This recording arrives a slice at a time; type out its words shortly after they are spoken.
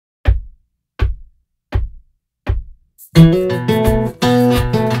Hey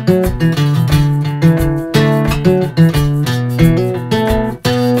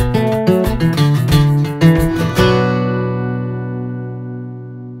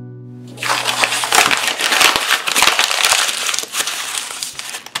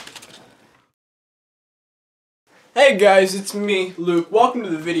guys, it's me, Luke. Welcome to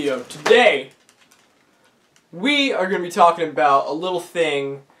the video. Today, we are going to be talking about a little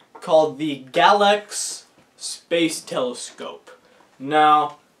thing called the Galex Space Telescope.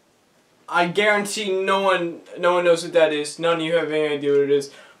 Now, I guarantee no one knows what that is. None of you have any idea what it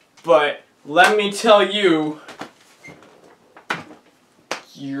is. But let me tell you,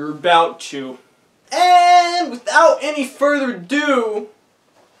 you're about to. And without any further ado,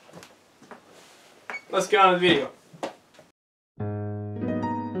 let's get on with the video.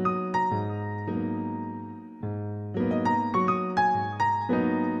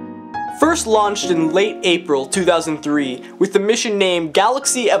 First launched in late April 2003 with the mission name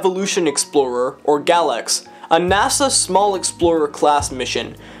Galaxy Evolution Explorer, or Galex, a NASA Small Explorer class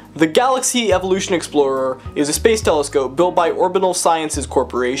mission. The Galaxy Evolution Explorer is a space telescope built by Orbital Sciences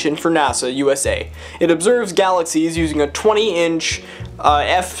Corporation for NASA, USA. It observes galaxies using a 20-inch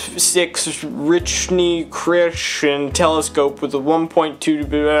f6 Richney-Christian telescope with a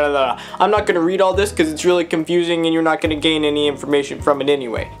 1.2... I'm not going to read all this because it's really confusing and you're not going to gain any information from it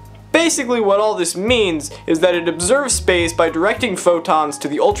anyway. Basically, what all this means is that it observes space by directing photons to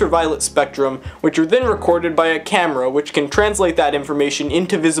the ultraviolet spectrum, which are then recorded by a camera which can translate that information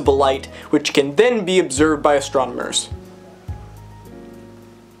into visible light, which can then be observed by astronomers.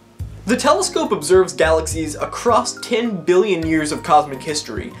 The telescope observes galaxies across 10 billion years of cosmic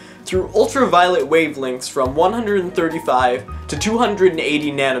history through ultraviolet wavelengths from 135 to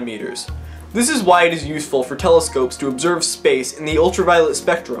 280 nanometers. This is why it is useful for telescopes to observe space in the ultraviolet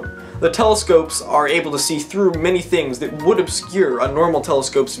spectrum. The telescopes are able to see through many things that would obscure a normal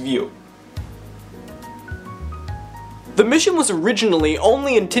telescope's view. The mission was originally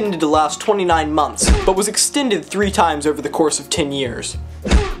only intended to last 29 months, but was extended 3 times over the course of 10 years.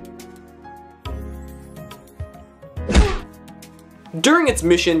 During its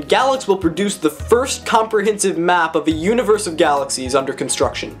mission, Galex will produce the first comprehensive map of a universe of galaxies under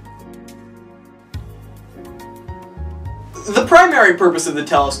construction. The primary purpose of the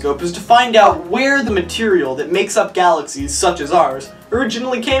telescope is to find out where the material that makes up galaxies, such as ours,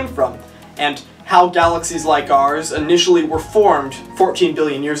 originally came from, and how galaxies like ours initially were formed 14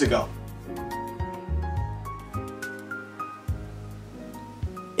 billion years ago.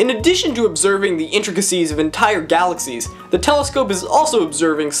 In addition to observing the intricacies of entire galaxies, the telescope is also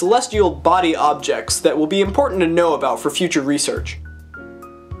observing celestial body objects that will be important to know about for future research.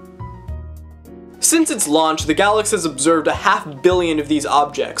 Since its launch, the Galex has observed 500 million of these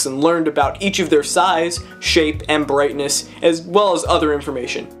objects and learned about each of their size, shape, and brightness, as well as other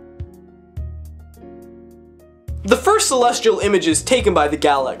information. The first celestial images taken by the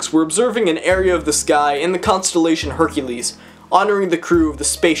Galex were observing an area of the sky in the constellation Hercules, honoring the crew of the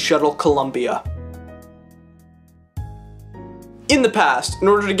Space Shuttle Columbia. In the past, in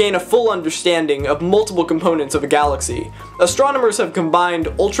order to gain a full understanding of multiple components of a galaxy, astronomers have combined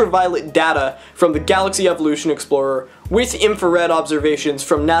ultraviolet data from the Galaxy Evolution Explorer with infrared observations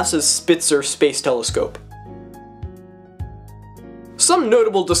from NASA's Spitzer Space Telescope. Some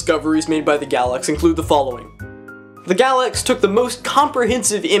notable discoveries made by the Galex include the following. The Galex took the most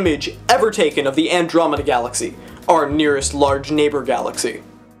comprehensive image ever taken of the Andromeda Galaxy, our nearest large neighbor galaxy.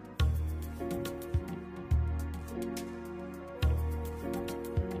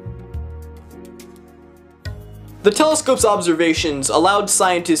 The telescope's observations allowed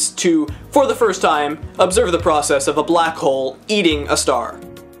scientists to, for the first time, observe the process of a black hole eating a star.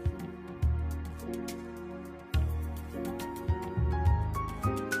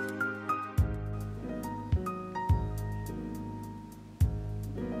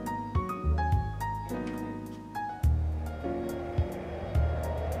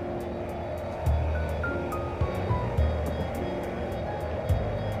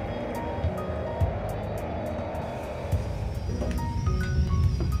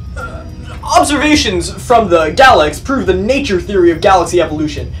 Observations from the Galex prove the nature theory of galaxy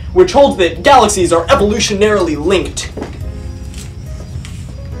evolution, which holds that galaxies are evolutionarily linked.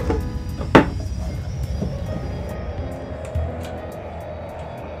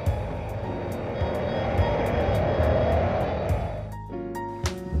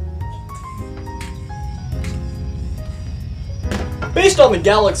 Based on the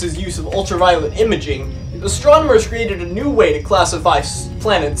Galex's use of ultraviolet imaging, astronomers created a new way to classify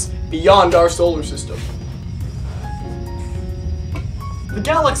planets beyond our solar system. The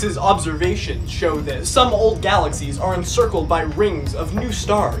Galex's observations show that some old galaxies are encircled by rings of new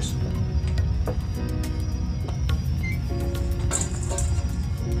stars.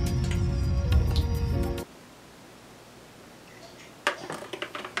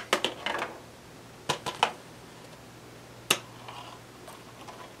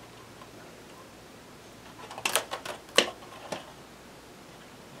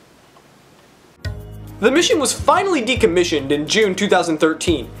 The mission was finally decommissioned in June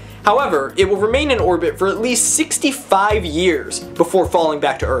 2013. However, it will remain in orbit for at least 65 years before falling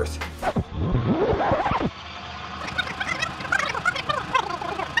back to Earth.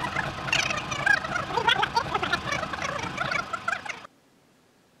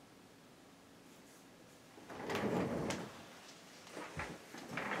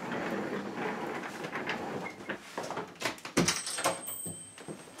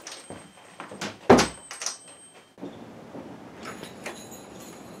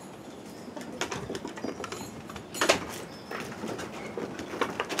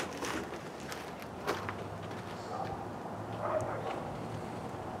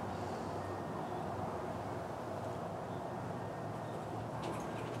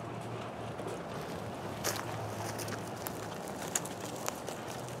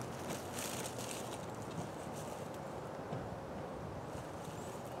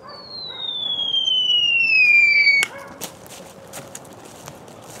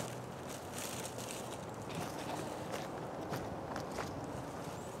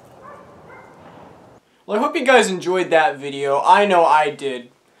 Well, I hope you guys enjoyed that video. I know I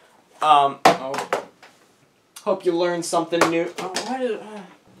did. Hope you learned something new.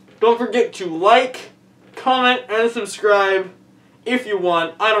 Don't forget to like, comment, and subscribe if you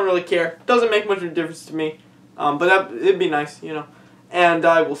want. I don't really care. Doesn't make much of a difference to me. But it'd be nice, you know. And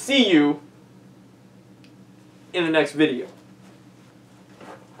I will see you in the next video.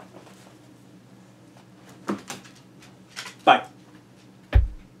 Bye.